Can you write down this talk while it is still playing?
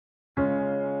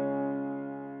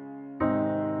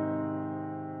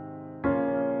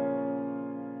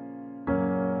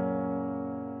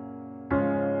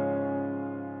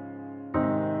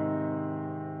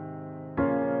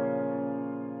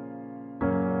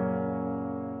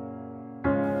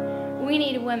We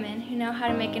need women who know how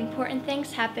to make important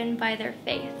things happen by their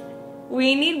faith.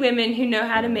 We need women who know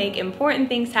how to make important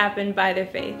things happen by their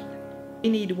faith. We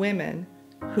need women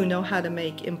who know how to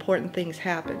make important things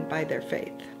happen by their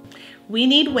faith. We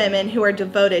need women who are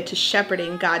devoted to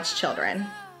shepherding God's children.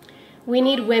 We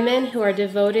need women who are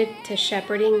devoted to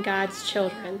shepherding God's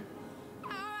children.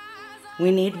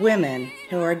 We need women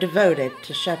who are devoted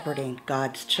to shepherding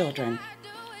God's children.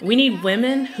 We need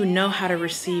women who know how to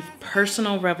receive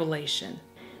personal revelation.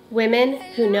 Women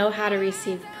who know how to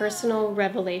receive personal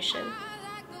revelation.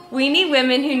 We need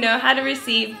women who know how to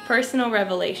receive personal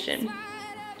revelation.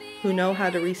 Who know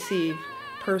how to receive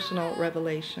personal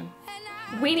revelation.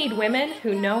 We need women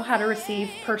who know how to receive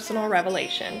personal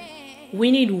revelation. We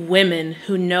need women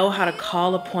who know how to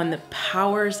call upon the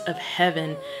powers of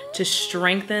heaven to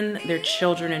strengthen their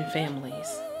children and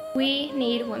families. We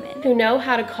need women who know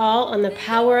how to call on the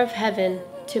power of heaven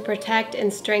to protect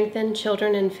and strengthen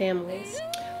children and families.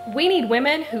 We need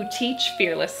women who teach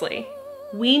fearlessly.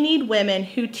 We need women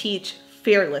who teach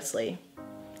fearlessly.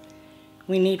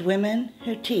 We need women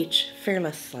who teach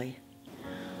fearlessly.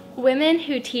 Women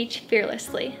who teach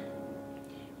fearlessly.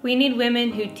 We need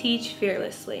women who teach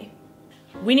fearlessly.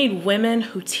 We need women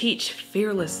who teach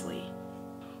fearlessly.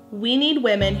 We need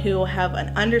women who have an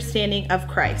understanding of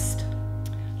Christ.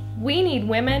 We need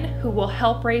women who will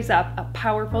help raise up a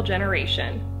powerful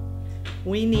generation.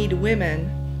 We need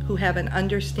women who have an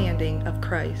understanding of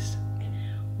Christ.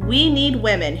 We need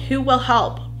women who will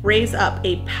help raise up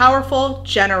a powerful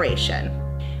generation.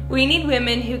 We need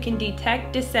women who can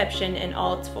detect deception in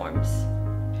all its forms.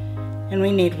 And we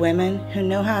need women who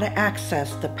know how to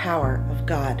access the power of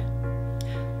God.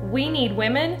 We need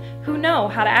women who know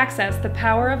how to access the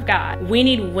power of God. We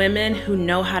need women who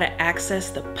know how to access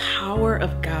the power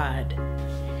of God.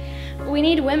 We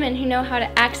need women who know how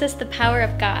to access the power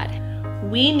of God.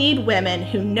 We need women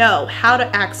who know how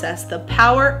to access the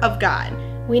power of God.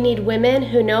 We need women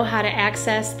who know how to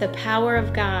access the power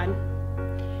of God.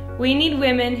 We need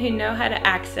women who know how to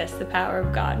access the power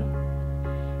of God.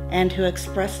 And who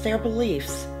express their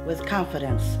beliefs with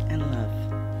confidence and love.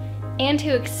 And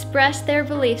who express their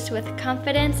beliefs with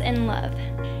confidence and love.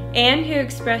 And who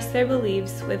express their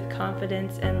beliefs with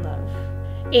confidence and love.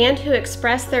 And who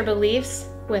express their beliefs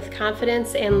with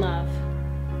confidence and love.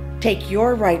 Take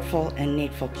your rightful and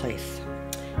needful place.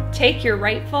 Take your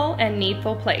rightful and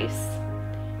needful place.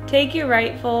 Take your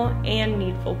rightful and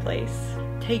needful place.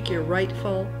 Take your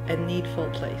rightful and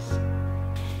needful place.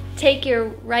 Take your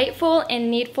rightful and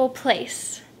needful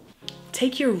place.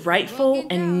 Take your rightful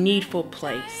and needful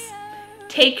place.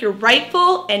 Take your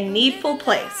rightful and needful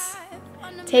place.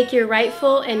 Take your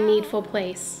rightful and needful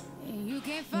place.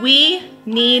 We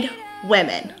need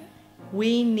women.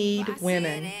 We need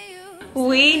women.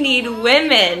 We need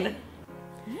women.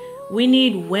 We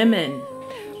need women.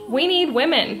 We need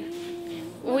women.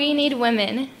 We need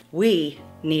women. We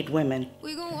need women.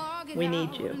 We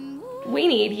need you. We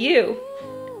need you.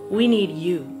 We need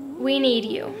you. We need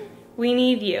you. We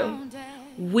need you.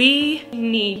 We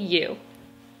Need you.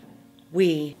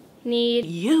 We Need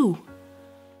you.